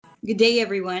Good day,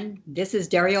 everyone. This is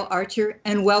Darielle Archer,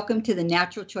 and welcome to the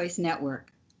Natural Choice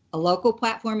Network, a local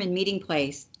platform and meeting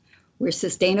place where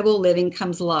sustainable living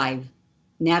comes alive.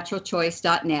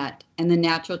 Naturalchoice.net and the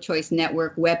Natural Choice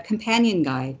Network web companion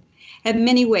guide have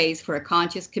many ways for a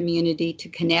conscious community to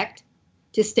connect,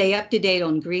 to stay up to date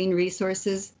on green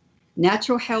resources,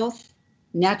 natural health,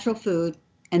 natural food,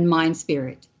 and mind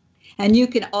spirit. And you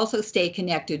can also stay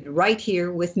connected right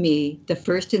here with me the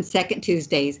first and second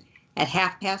Tuesdays at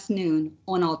 12:30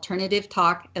 on Alternative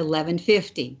Talk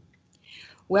 1150.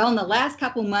 Well, in the last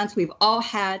couple months, we've all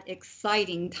had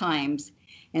exciting times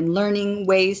and learning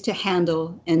ways to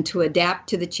handle and to adapt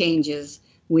to the changes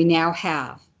we now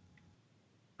have.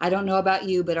 I don't know about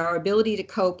you, but our ability to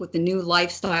cope with the new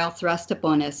lifestyle thrust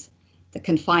upon us, the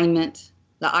confinement,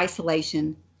 the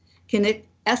isolation, can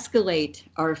escalate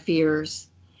our fears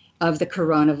of the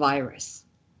coronavirus.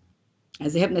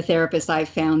 As a hypnotherapist, I've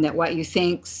found that what you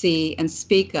think, see, and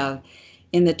speak of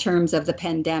in the terms of the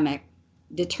pandemic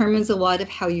determines a lot of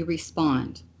how you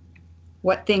respond.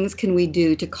 What things can we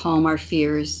do to calm our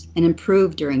fears and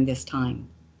improve during this time?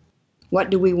 What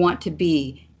do we want to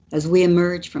be as we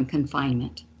emerge from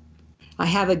confinement? I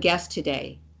have a guest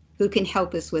today who can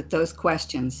help us with those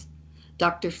questions,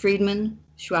 Dr. Friedemann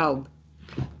Schaub.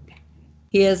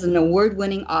 He is an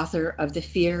award-winning author of the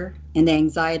Fear and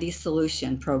Anxiety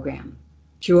Solution program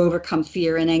to overcome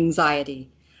fear and anxiety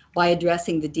by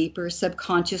addressing the deeper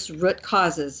subconscious root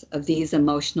causes of these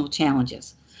emotional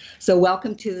challenges. So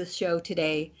welcome to the show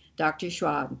today, Dr.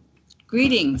 Schaub.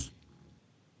 Greetings.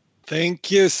 Thank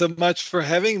you so much for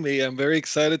having me. I'm very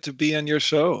excited to be on your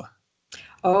show.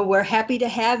 Oh, we're happy to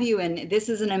have you. And this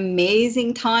is an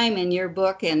amazing time in your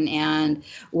book and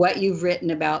what you've written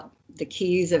about the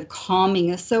keys of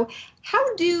calming us. So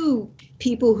how do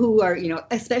people who are,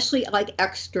 especially like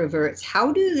extroverts,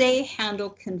 how do they handle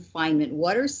confinement?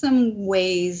 What are some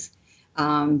ways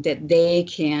that they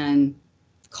can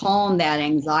calm that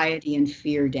anxiety and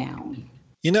fear down?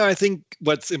 I think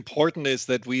what's important is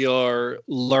that we are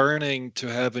learning to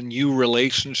have a new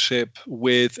relationship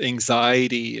with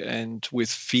anxiety and with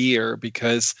fear,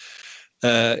 because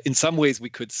in some ways we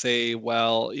could say,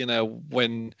 well,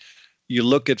 when you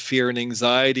look at fear and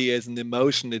anxiety as an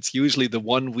emotion, it's usually the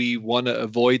one we want to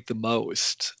avoid the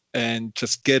most and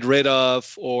just get rid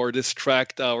of or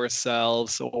distract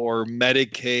ourselves or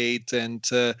medicate. And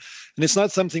it's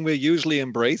not something we're usually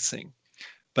embracing.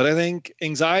 But I think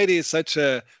anxiety is such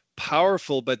a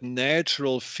powerful but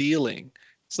natural feeling.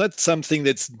 It's not something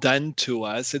that's done to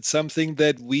us. It's something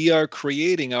that we are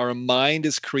creating. Our mind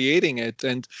is creating it.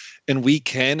 And we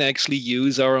can actually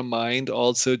use our mind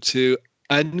also to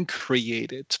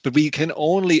uncreate it. But we can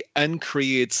only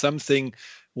uncreate something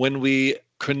when we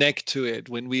connect to it,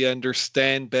 when we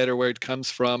understand better where it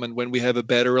comes from, and when we have a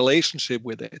better relationship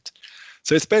with it.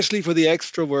 So especially for the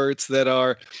extroverts that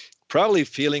are probably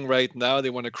feeling right now they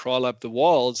want to crawl up the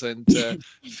walls and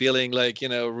feeling like,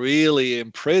 really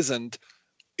imprisoned,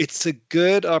 it's a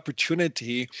good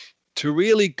opportunity to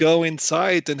really go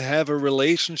inside and have a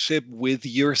relationship with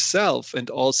yourself and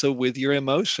also with your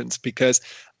emotions, because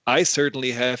I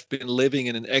certainly have been living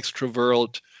in an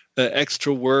extrovert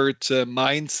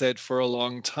mindset for a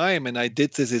long time. And I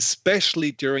did this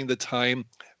especially during the time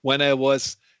when I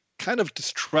was kind of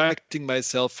distracting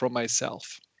myself from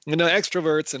myself.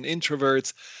 Extroverts and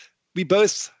introverts, we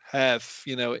both have,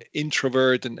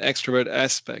 introvert and extrovert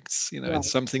aspects. Right.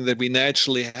 It's something that we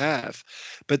naturally have.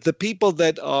 But the people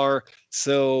that are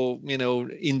so,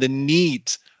 in the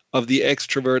need of the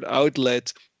extrovert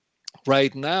outlet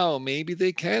right now, maybe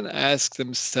they can ask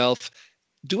themselves,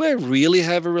 do I really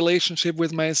have a relationship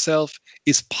with myself?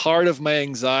 Is part of my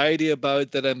anxiety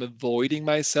about that I'm avoiding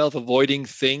myself, avoiding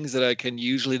things that I can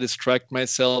usually distract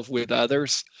myself with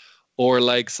others? Or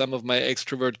like some of my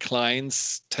extrovert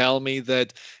clients tell me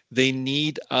that they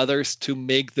need others to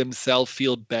make themselves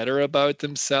feel better about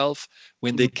themselves,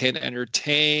 when they can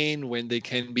entertain, when they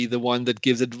can be the one that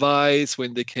gives advice,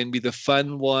 when they can be the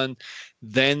fun one,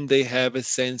 then they have a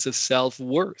sense of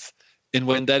self-worth. And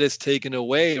when that is taken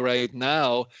away right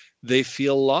now, they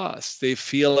feel lost. They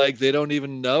feel like they don't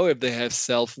even know if they have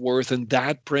self-worth, and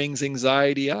that brings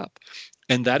anxiety up.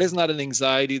 And that is not an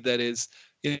anxiety that is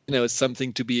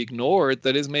something to be ignored.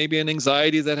 That is maybe an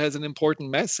anxiety that has an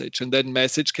important message. And that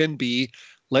message can be,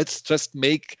 let's just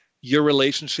make your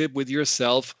relationship with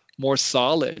yourself more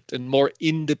solid and more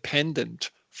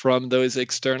independent from those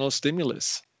external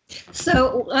stimulus.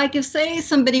 So like if say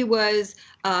somebody was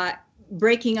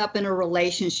breaking up in a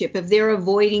relationship, if they're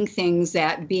avoiding things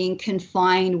that being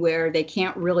confined where they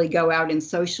can't really go out and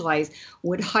socialize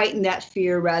would heighten that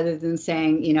fear rather than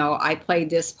saying, I played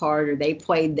this part or they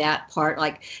played that part,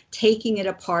 like taking it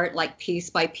apart, like piece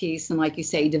by piece. And like you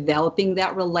say, developing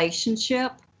that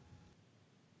relationship.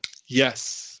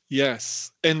 Yes.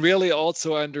 And really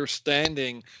also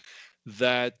understanding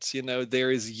that,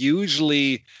 there is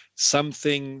usually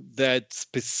something that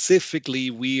specifically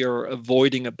we are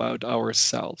avoiding about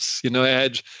ourselves. I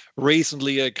had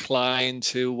recently a client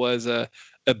who was a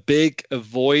big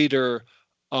avoider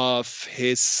of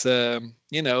his,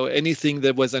 anything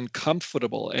that was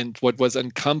uncomfortable. And what was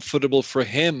uncomfortable for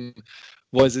him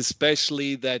was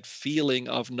especially that feeling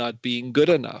of not being good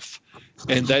enough.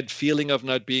 And that feeling of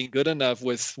not being good enough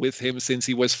was with him since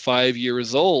he was 5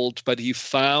 years old, but he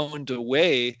found a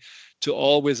way to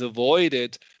always avoid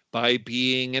it by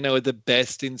being, the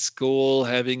best in school,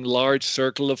 having large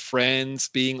circle of friends,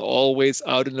 being always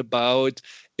out and about,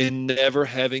 and never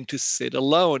having to sit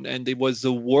alone. And it was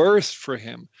the worst for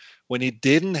him when he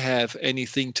didn't have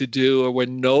anything to do or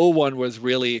when no one was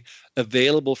really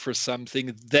available for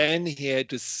something. Then he had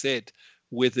to sit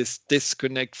with this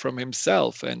disconnect from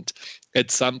himself. And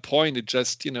at some point, it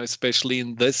just, especially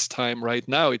in this time right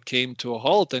now, it came to a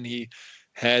halt, and he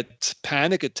had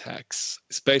panic attacks,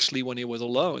 especially when he was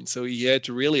alone. So he had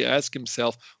to really ask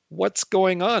himself, what's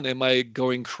going on? Am I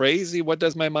going crazy? What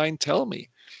does my mind tell me?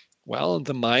 Well,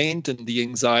 the mind and the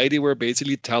anxiety were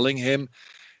basically telling him,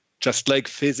 just like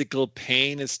physical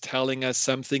pain is telling us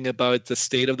something about the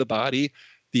state of the body,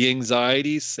 the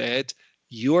anxiety said,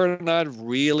 you are not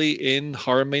really in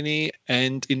harmony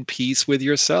and in peace with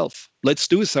yourself. Let's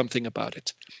do something about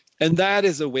it. And that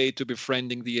is a way to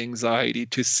befriending the anxiety,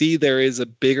 to see there is a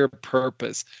bigger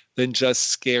purpose than just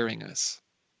scaring us.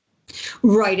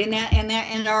 Right,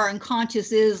 and our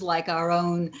unconscious is like our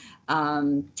own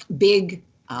big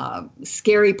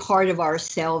scary part of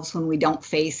ourselves when we don't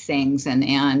face things,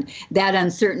 and that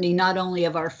uncertainty not only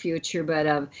of our future but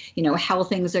of how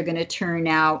things are going to turn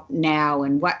out now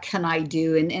and what can I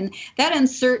do, and that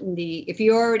uncertainty, if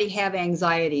you already have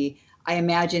anxiety, I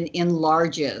imagine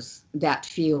enlarges that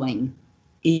feeling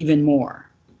even more.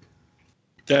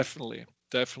 Definitely.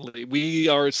 We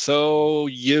are so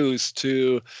used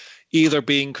to either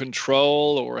be in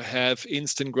control or have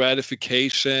instant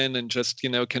gratification and just,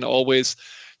 can always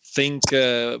think,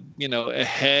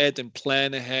 ahead and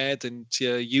plan ahead and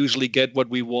usually get what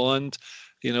we want.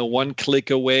 One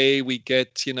click away, we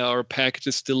get, our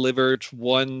packages delivered.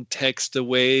 One text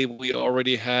away, we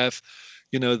already have,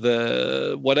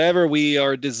 the whatever we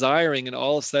are desiring, and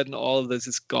all of a sudden all of this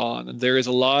is gone. And there is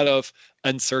a lot of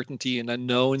uncertainty and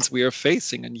unknowns we are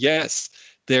facing. And yes,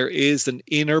 there is an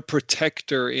inner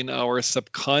protector in our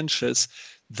subconscious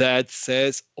that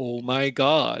says, oh my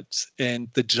God. And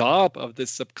the job of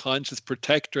this subconscious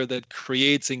protector that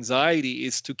creates anxiety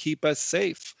is to keep us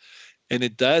safe. And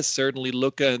it does certainly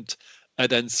look at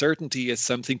uncertainty as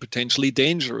something potentially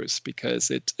dangerous, because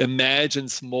it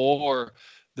imagines more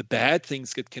the bad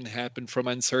things that can happen from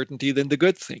uncertainty than the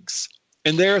good things.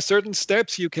 And there are certain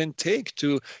steps you can take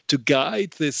to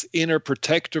guide this inner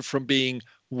protector from being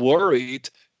worried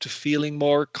to feeling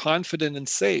more confident and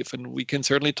safe. And we can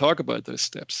certainly talk about those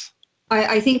steps.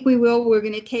 I think we will. We're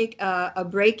going to take a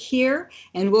break here,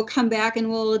 and we'll come back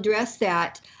and we'll address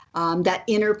that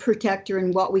inner protector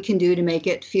and what we can do to make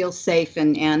it feel safe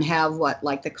and have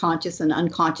like the conscious and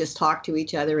unconscious talk to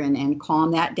each other and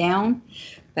calm that down.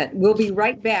 But we'll be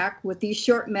right back with these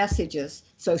short messages,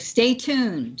 so stay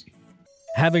tuned.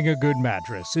 Having a good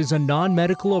mattress is a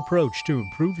non-medical approach to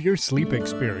improve your sleep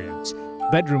experience.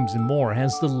 Bedrooms and More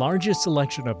has the largest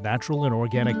selection of natural and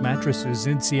organic mattresses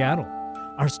in Seattle.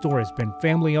 Our store has been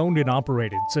family-owned and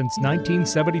operated since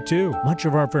 1972. Much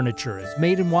of our furniture is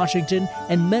made in Washington,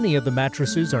 and many of the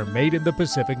mattresses are made in the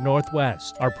Pacific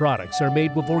Northwest. Our products are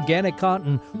made with organic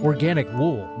cotton, organic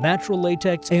wool, natural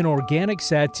latex, and organic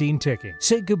sateen ticking.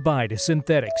 Say goodbye to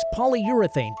synthetics,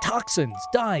 polyurethane, toxins,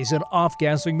 dyes, and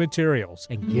off-gassing materials,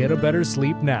 and get a better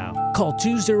sleep now. Call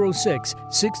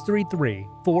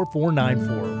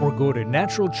 206-633-4494 or go to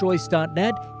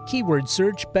naturalchoice.net, keyword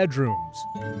search bedrooms.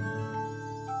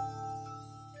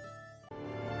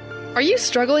 Are you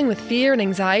struggling with fear and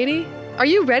anxiety? Are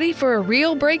you ready for a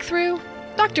real breakthrough?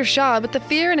 Dr. Schaub at the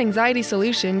Fear and Anxiety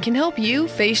Solution can help you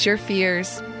face your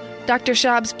fears. Dr.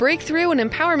 Schaub's Breakthrough and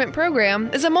Empowerment Program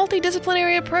is a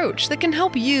multidisciplinary approach that can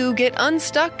help you get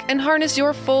unstuck and harness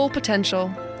your full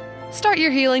potential. Start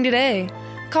your healing today.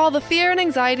 Call the Fear and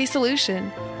Anxiety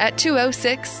Solution at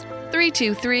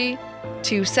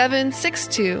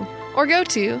 206-323-2762 or go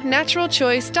to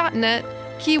naturalchoice.net,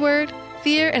 keyword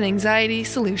fear and anxiety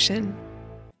solution.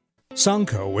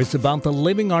 Sanko is about the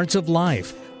living arts of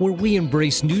life, where we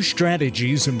embrace new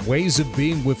strategies and ways of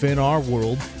being within our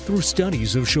world through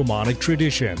studies of shamanic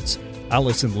traditions.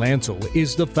 Allison Lancel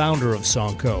is the founder of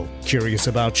Sanko. Curious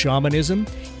about shamanism?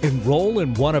 Enroll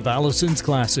in one of Allison's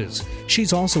classes.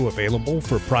 She's also available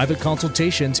for private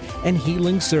consultations and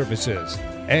healing services,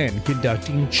 and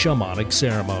conducting shamanic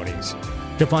ceremonies.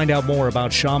 To find out more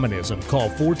about shamanism, call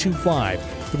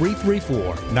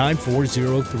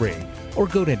 425-334-9403 or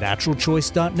go to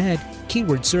naturalchoice.net,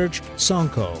 keyword search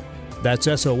Sanko. That's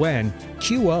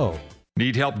SONQO.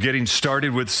 Need help getting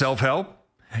started with self-help?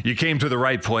 You came to the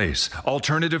right place.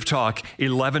 Alternative Talk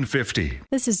 1150.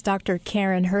 This is Dr.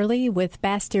 Karen Hurley with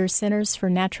Bastyr Centers for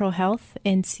Natural Health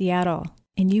in Seattle,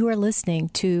 and you are listening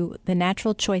to the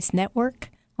Natural Choice Network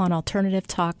on Alternative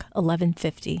Talk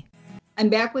 1150. I'm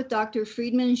back with Dr.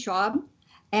 Friedemann Schaub,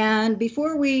 and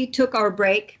before we took our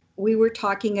break, we were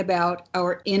talking about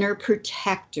our inner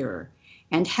protector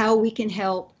and how we can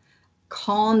help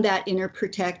calm that inner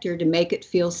protector to make it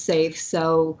feel safe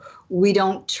so we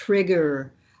don't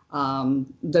trigger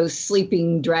those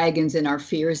sleeping dragons in our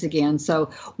fears again. So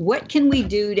what can we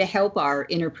do to help our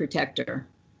inner protector?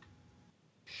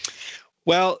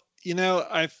 Well,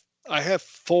 I have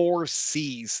 4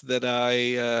 C's that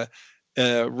I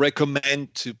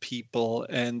recommend to people.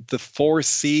 And the 4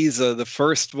 C's, the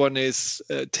first one is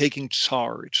taking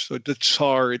charge. So the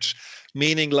charge,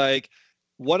 meaning like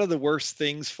one of the worst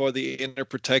things for the inner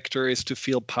protector is to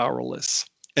feel powerless.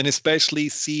 And especially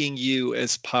seeing you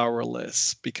as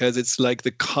powerless, because it's like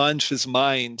the conscious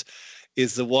mind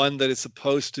is the one that is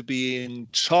supposed to be in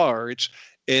charge.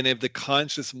 And if the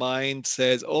conscious mind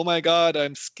says, oh my God,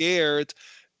 I'm scared,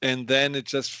 and then it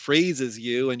just freezes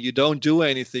you and you don't do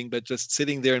anything but just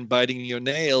sitting there and biting your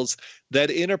nails,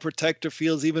 that inner protector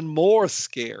feels even more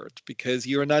scared because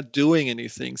you're not doing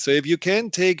anything. So if you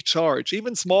can take charge,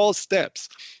 even small steps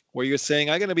where you're saying,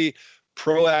 I'm going to be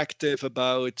proactive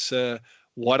about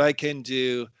what I can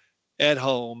do at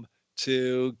home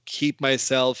to keep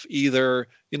myself either,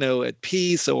 at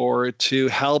peace, or to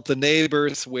help the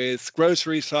neighbors with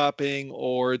grocery shopping,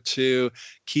 or to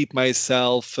keep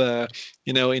myself,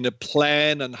 in a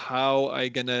plan on how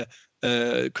I'm going to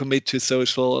commit to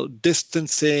social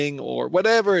distancing or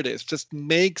whatever it is. Just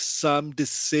make some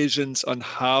decisions on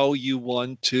how you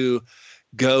want to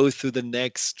go through the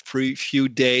next few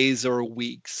days or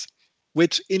weeks,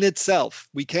 which in itself,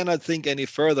 we cannot think any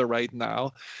further right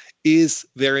now, is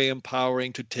very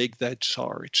empowering to take that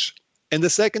charge. And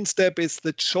the second step is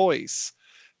the choice,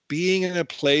 being in a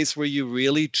place where you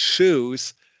really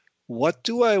choose, what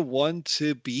do I want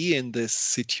to be in this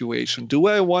situation? Do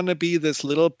I want to be this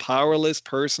little powerless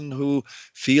person who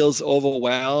feels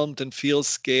overwhelmed and feels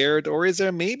scared? Or is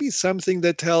there maybe something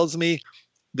that tells me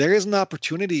there is an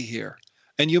opportunity here?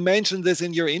 And you mentioned this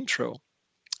in your intro.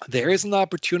 There is an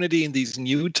opportunity in these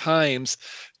new times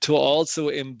to also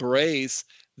embrace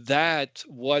that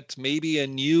what maybe a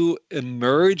new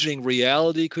emerging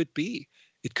reality could be.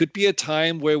 It could be a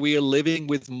time where we are living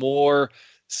with more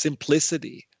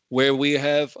simplicity, where we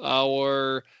have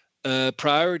our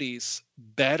priorities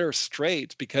better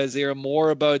straight because they are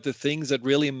more about the things that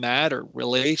really matter: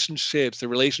 relationships, the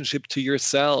relationship to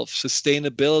yourself,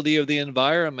 sustainability of the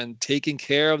environment, taking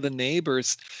care of the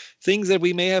neighbors, things that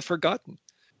we may have forgotten.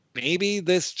 Maybe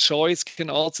this choice can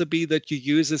also be that you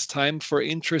use this time for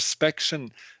introspection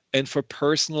and for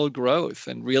personal growth,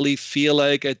 and really feel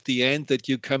like at the end that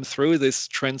you come through this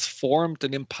transformed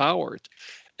and empowered,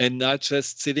 and not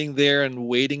just sitting there and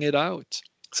waiting it out.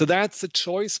 So that's the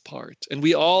choice part. And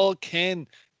we all can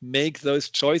make those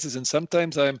choices. And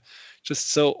sometimes I'm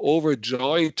just so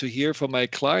overjoyed to hear from my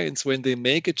clients when they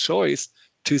make a choice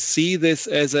to see this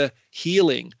as a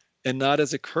healing and not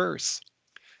as a curse.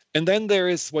 And then there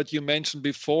is what you mentioned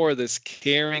before, this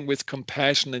caring with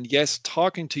compassion. And yes,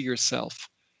 talking to yourself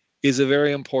is a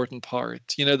very important part.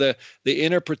 The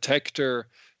inner protector,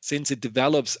 since it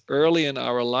develops early in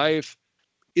our life,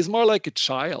 is more like a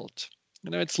child.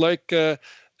 It's like a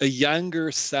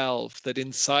younger self that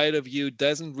inside of you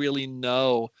doesn't really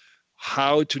know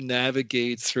how to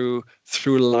navigate through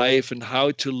life and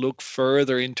how to look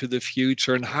further into the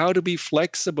future and how to be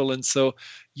flexible. And so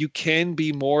you can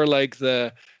be more like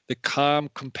the calm,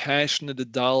 compassionate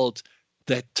adult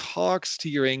that talks to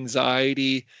your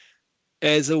anxiety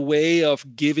as a way of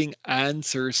giving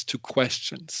answers to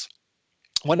questions.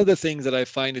 One of the things that I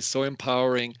find is so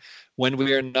empowering when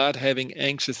we are not having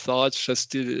anxious thoughts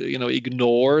just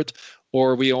ignored,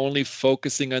 or we only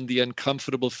focusing on the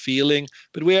uncomfortable feeling,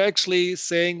 but we're actually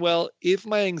saying, well, if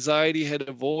my anxiety had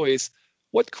a voice,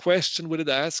 what question would it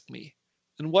ask me?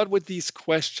 And what would these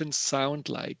questions sound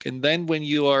like? And then when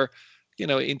you are,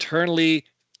 internally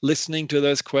listening to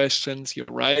those questions, you're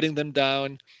writing them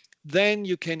down, then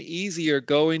you can easier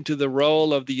go into the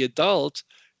role of the adult,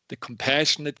 the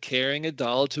compassionate, caring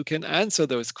adult who can answer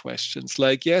those questions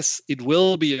like, yes, it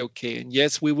will be okay. And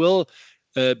yes, we will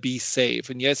be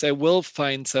safe. And yes, I will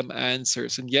find some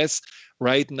answers. And yes,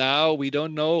 right now we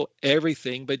don't know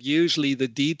everything, but usually the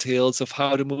details of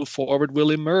how to move forward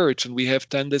will emerge. And we have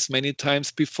done this many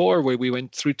times before where we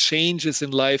went through changes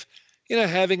in life,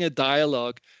 having a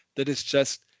dialogue that is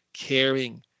just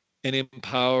caring and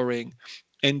empowering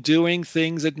and doing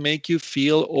things that make you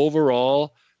feel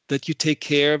overall that you take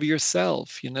care of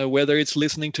yourself, whether it's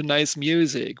listening to nice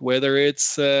music, whether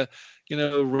it's,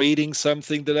 reading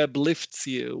something that uplifts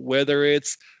you, whether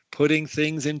it's putting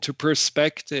things into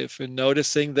perspective and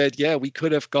noticing that, yeah, we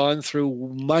could have gone through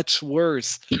much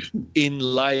worse in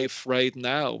life right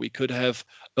now. We could have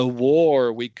a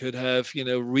war. We could have,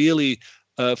 really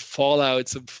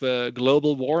fallouts of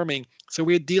global warming. So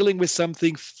we're dealing with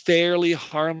something fairly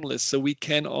harmless. So we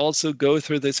can also go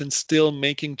through this and still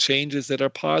making changes that are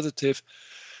positive.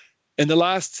 And the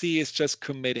last C is just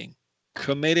committing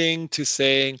to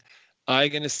saying, I'm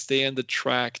going to stay on the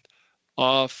track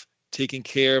of taking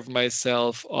care of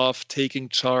myself, of taking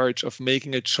charge, of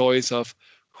making a choice of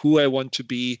who I want to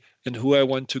be and who I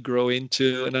want to grow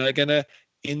into. And I'm going to,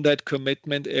 in that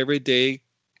commitment every day,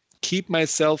 keep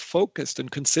myself focused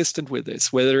and consistent with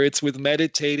this, whether it's with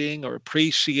meditating or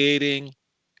appreciating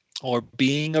or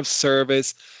being of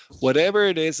service, whatever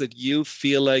it is that you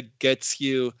feel like gets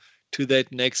you to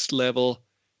that next level.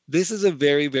 This is a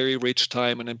very, very rich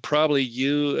time. And probably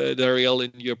you, Darielle,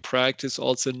 in your practice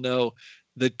also know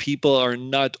that people are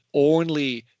not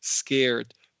only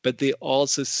scared, but they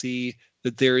also see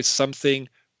that there is something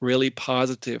really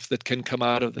positive that can come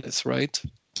out of this, right?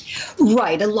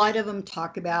 Right. A lot of them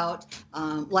talk about,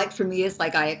 like for me, it's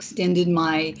like I extended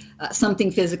my, something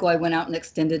physical. I went out and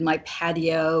extended my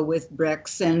patio with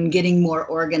bricks and getting more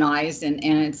organized. And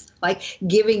it's like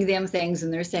giving them things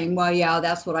and they're saying, well, yeah,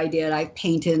 that's what I did. I've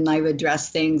painted and I've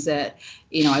addressed things that,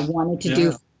 I've wanted to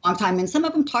do for a long time. And some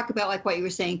of them talk about, like what you were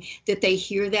saying, that they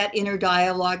hear that inner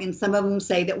dialogue. And some of them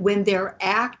say that when they're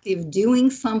active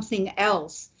doing something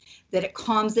else, that it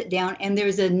calms it down, and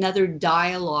there's another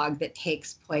dialogue that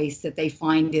takes place that they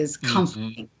find is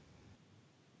comforting.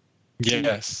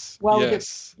 Yes. Well,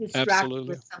 yes, distracted absolutely.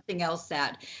 with something else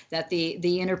that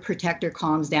the inner protector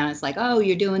calms down. It's like, oh,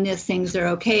 you're doing this, things are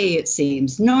okay. It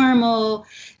seems normal.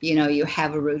 You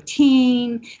have a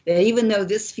routine. That even though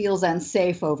this feels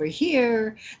unsafe over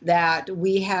here, that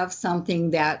we have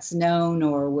something that's known,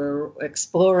 or we're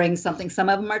exploring something. Some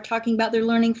of them are talking about they're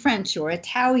learning French or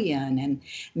Italian and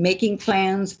making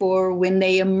plans for when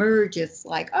they emerge. It's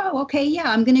like, oh, okay,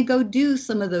 yeah, I'm going to go do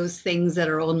some of those things that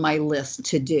are on my list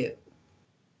to do.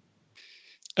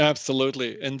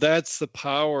 Absolutely. And that's the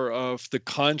power of the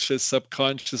conscious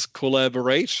subconscious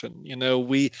collaboration.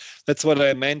 That's what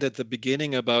I meant at the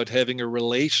beginning about having a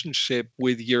relationship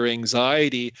with your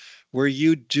anxiety, where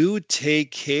you do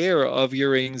take care of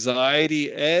your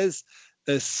anxiety as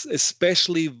a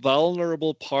especially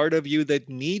vulnerable part of you that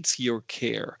needs your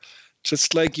care.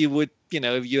 Just like you would,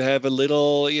 if you have a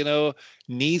little,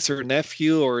 niece or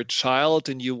nephew or a child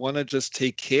and you want to just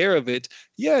take care of it,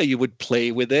 yeah, you would play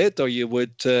with it, or you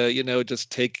would,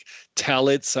 just tell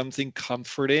it something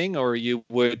comforting, or you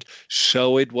would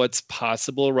show it what's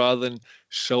possible rather than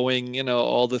showing,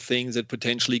 all the things that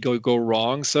potentially go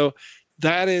wrong. So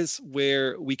that is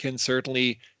where we can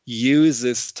certainly use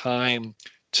this time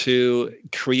to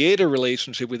create a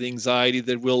relationship with anxiety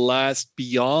that will last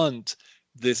beyond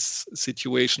this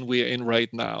situation we are in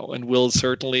right now, and will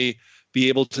certainly be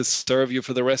able to serve you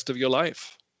for the rest of your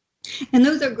life. And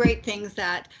those are great things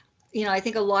that, I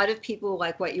think a lot of people,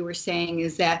 like what you were saying,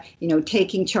 is that,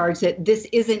 taking charge, that this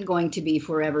isn't going to be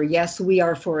forever. Yes, we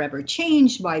are forever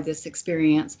changed by this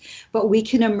experience, but we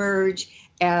can emerge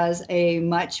as a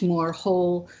much more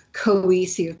whole,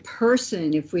 cohesive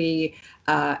person if we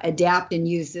adapt and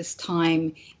use this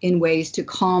time in ways to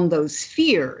calm those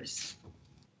fears.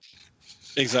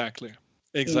 Exactly.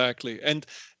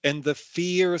 And the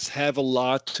fears have a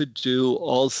lot to do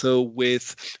also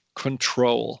with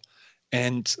control.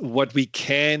 And what we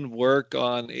can work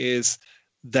on is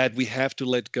that we have to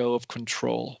let go of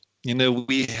control.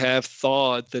 We have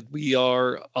thought that we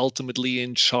are ultimately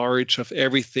in charge of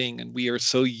everything, and we are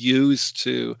so used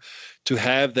to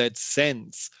have that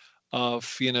sense of,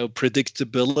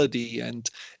 predictability, and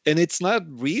it's not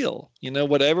real.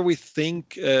 Whatever we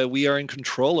think we are in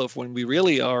control of, when we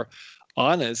really are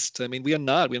honest, I mean, we're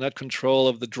not control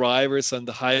of the drivers on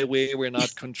the highway. We're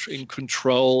not in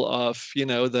control of,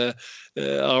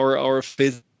 our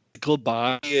physical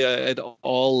body at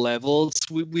all levels.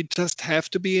 We just have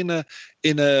to be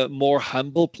in a more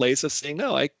humble place of saying,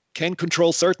 no, I can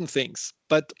control certain things,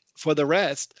 but for the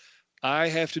rest, I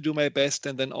have to do my best,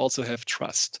 and then also have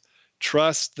trust.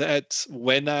 Trust that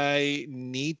when I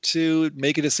need to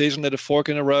make a decision at a fork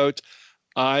in the road,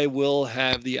 I will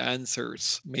have the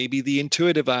answers, maybe the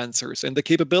intuitive answers and the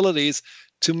capabilities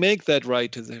to make that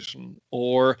right decision.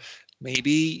 Or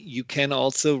maybe you can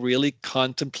also really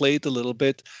contemplate a little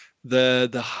bit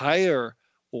the higher,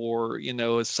 or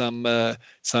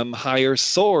some higher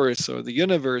source, or the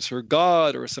universe, or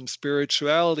God, or some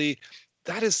spirituality.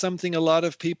 That is something a lot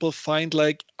of people find,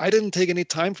 like, I didn't take any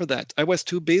time for that. I was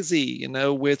too busy,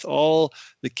 with all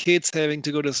the kids having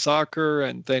to go to soccer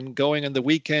and then going on the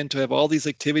weekend to have all these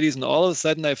activities. And all of a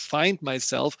sudden I find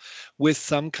myself with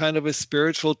some kind of a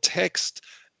spiritual text.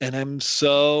 And I'm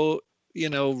so,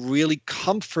 really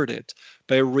comforted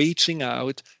by reaching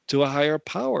out to a higher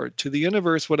power, to the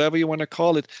universe, whatever you want to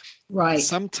call it. Right.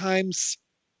 Sometimes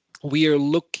we are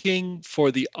looking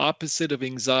for the opposite of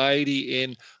anxiety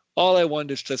in, all I want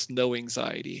is just no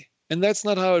anxiety. And that's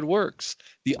not how it works.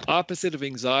 The opposite of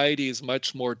anxiety is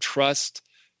much more trust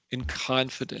and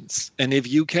confidence. And if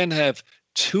you can have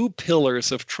two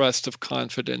pillars of trust, of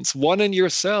confidence, one in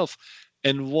yourself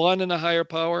and one in a higher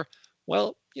power,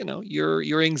 well,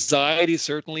 your anxiety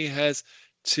certainly has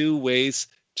two ways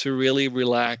to really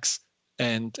relax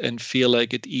and feel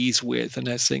like at ease with. And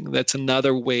I think that's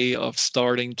another way of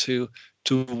starting to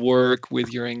work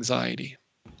with your anxiety.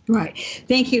 Right.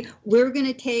 Thank you. We're going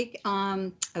to take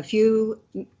a few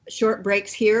short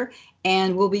breaks here,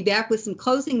 and we'll be back with some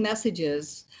closing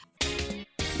messages.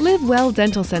 Live Well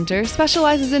Dental Center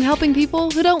specializes in helping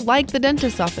people who don't like the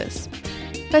dentist's office.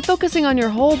 By focusing on your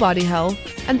whole body health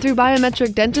and through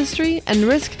biometric dentistry and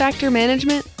risk factor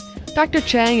management, Dr.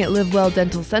 Chang at Live Well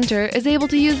Dental Center is able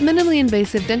to use minimally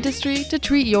invasive dentistry to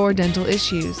treat your dental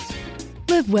issues.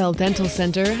 Live Well Dental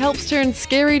Center helps turn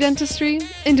scary dentistry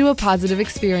into a positive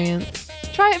experience.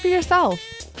 Try it for yourself.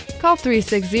 Call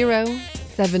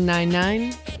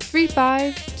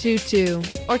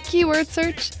 360-799-3522 or keyword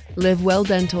search Live Well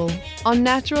Dental on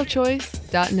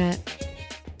naturalchoice.net.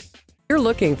 You're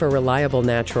looking for reliable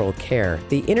natural care.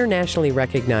 The internationally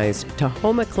recognized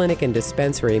Tahoma Clinic and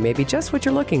Dispensary may be just what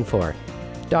you're looking for.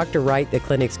 Dr. Wright, the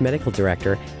clinic's medical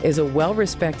director, is a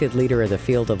well-respected leader in the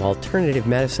field of alternative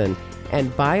medicine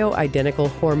and bioidentical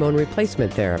hormone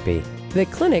replacement therapy. The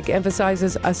clinic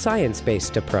emphasizes a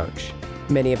science-based approach.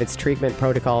 Many of its treatment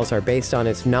protocols are based on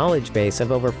its knowledge base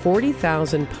of over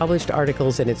 40,000 published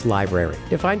articles in its library.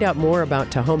 To find out more about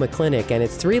Tahoma Clinic and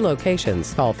its 3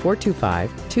 locations, call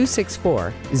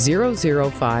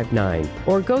 425-264-0059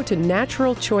 or go to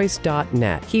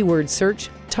naturalchoice.net. Keyword search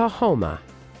Tahoma.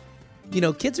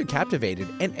 Kids are captivated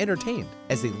and entertained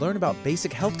as they learn about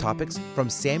basic health topics from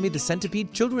Sammy the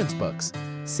Centipede children's books.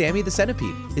 Sammy the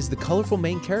Centipede is the colorful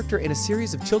main character in a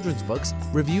series of children's books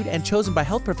reviewed and chosen by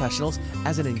health professionals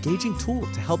as an engaging tool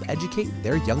to help educate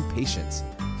their young patients.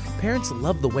 Parents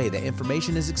love the way that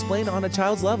information is explained on a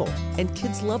child's level, and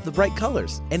kids love the bright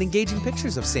colors and engaging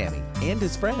pictures of Sammy and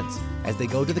his friends as they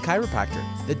go to the chiropractor,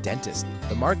 the dentist,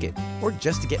 the market, or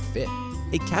just to get fit.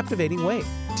 A captivating way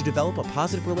to develop a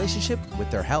positive relationship with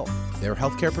their health, their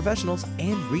healthcare professionals,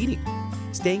 and reading.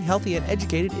 Staying healthy and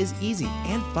educated is easy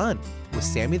and fun with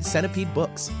Sammy the Centipede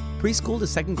books. Preschool to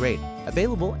 2nd grade.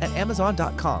 Available at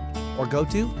Amazon.com or go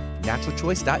to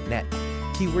naturalchoice.net.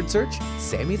 Keyword search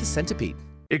Sammy the Centipede.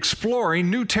 Exploring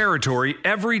new territory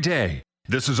every day.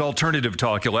 This is Alternative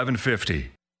Talk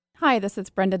 1150. Hi, this is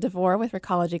Brenda DeVore with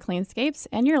Recology Cleanscapes,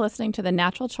 and you're listening to the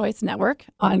Natural Choice Network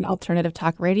on Alternative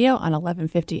Talk Radio on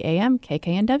 1150 AM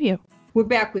KKNW. We're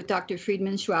back with Dr.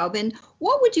 Friedemann Schaub.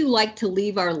 What would you like to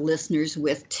leave our listeners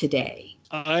with today?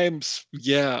 I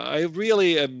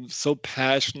really am so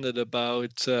passionate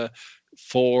about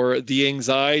for the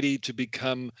anxiety to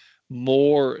become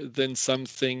more than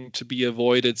something to be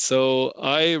avoided. So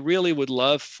I really would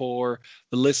love for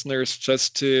the listeners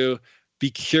just to be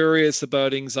curious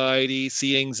about anxiety,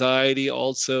 see anxiety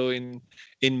also in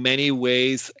many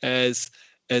ways as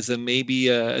maybe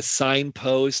a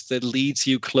signpost that leads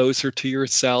you closer to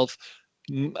yourself.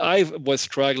 I was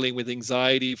struggling with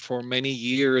anxiety for many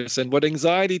years, and what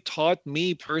anxiety taught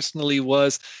me personally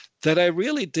was that I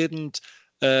really didn't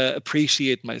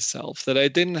appreciate myself, that I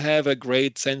didn't have a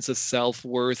great sense of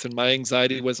self-worth, and my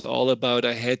anxiety was all about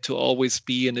I had to always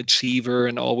be an achiever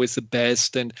and always the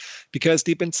best, and because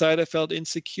deep inside I felt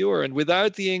insecure. And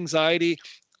without the anxiety,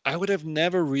 I would have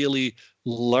never really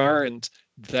learned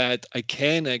that I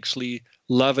can actually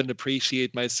love and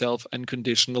appreciate myself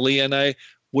unconditionally. And I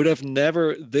would have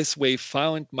never this way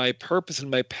found my purpose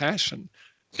and my passion.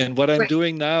 And what I'm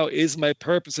doing now is my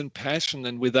purpose and passion.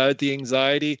 And without the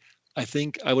anxiety, I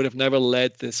think I would have never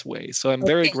led this way. So I'm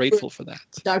very grateful for that.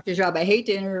 Dr. Schaub, I hate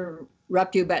to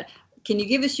interrupt you, but can you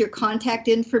give us your contact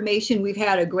information? We've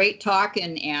had a great talk,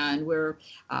 and we're,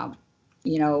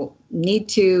 need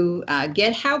to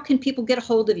how can people get a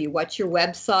hold of you? What's your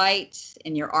website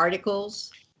and your articles?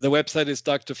 The website is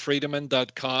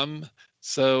drfriedemann.com.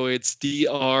 So it's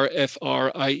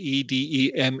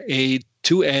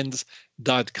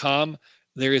drfriedema2ends.com.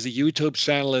 There is a YouTube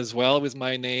channel as well with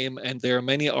my name, and there are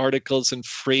many articles and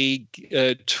free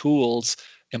tools,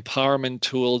 empowerment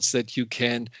tools that you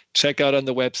can check out on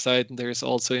the website. And there's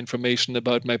also information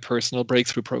about my personal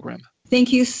breakthrough program.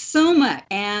 Thank you so much.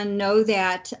 And know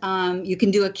that you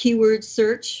can do a keyword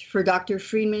search for Dr.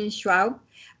 Friedemann Schaub,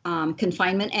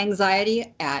 confinement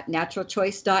anxiety, at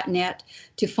naturalchoice.net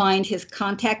to find his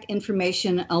contact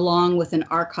information along with an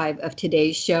archive of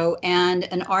today's show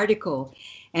and an article.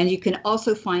 And you can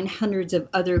also find hundreds of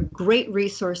other great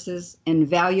resources and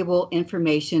valuable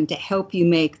information to help you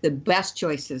make the best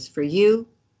choices for you,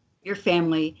 your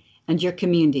family, and your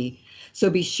community. So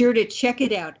be sure to check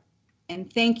it out.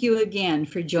 And thank you again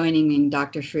for joining me,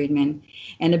 Dr. Friedemann.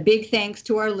 And a big thanks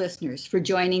to our listeners for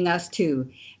joining us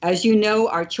too. As you know,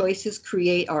 our choices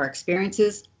create our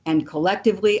experiences, and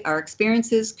collectively our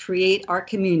experiences create our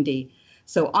community.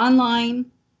 So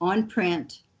online, on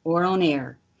print, or on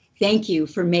air, thank you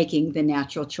for making the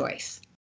natural choice.